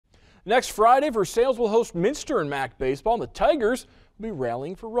Next Friday, Versailles will host Minster in MAC baseball, and the Tigers will be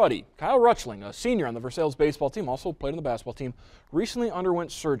rallying for Ruddy. Kyle Rutschling, a senior on the Versailles baseball team, also played on the basketball team, recently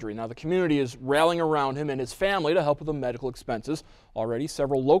underwent surgery. Now the community is rallying around him and his family to help with the medical expenses. Already,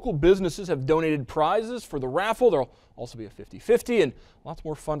 several local businesses have donated prizes for the raffle. There'll also be a 50-50 and lots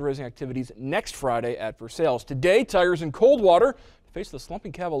more fundraising activities next Friday at Versailles. Today, Tigers in Coldwater face the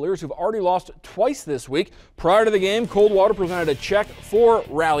slumping Cavaliers, who've already lost twice this week. Prior to the game, Coldwater presented a check for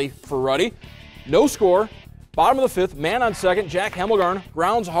Rally for Ruddy. No score. Bottom of the fifth, man on second, Jack Hemmelgarn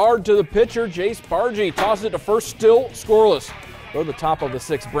grounds hard to the pitcher, Jace Bargy tosses it to first, still scoreless. Go to the top of the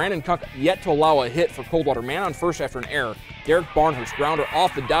sixth. Brandon Kunk yet to allow a hit for Coldwater. Man on first after an error. Derek Barnhurst grounder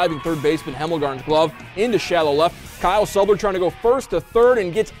off the diving third baseman Hemmelgarn's glove into shallow left. Kyle Subler trying to go first to third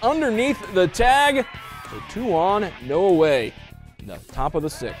and gets underneath the tag. So 2 on, no away. The top of the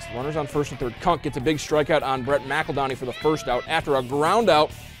sixth. Runners on first and third. Kunk gets a big strikeout on Brett McEldowney for the first out. After a ground out,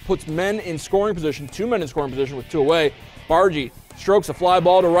 puts men in scoring position, 2 men in scoring position with 2 away. Bargy strokes a fly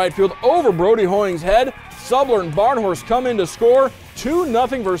ball to right field over Brody Hoying's head. Subler and Barnhorst come in to score.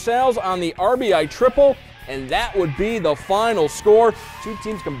 2-0 Versailles on the RBI triple, and that would be the final score. 2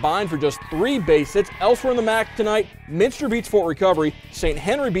 teams combined for just 3 base hits. Elsewhere in the MAC tonight, Minster beats Fort Recovery. St.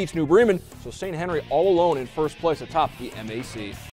 Henry beats New Bremen, so St. Henry all alone in first place atop the MAC.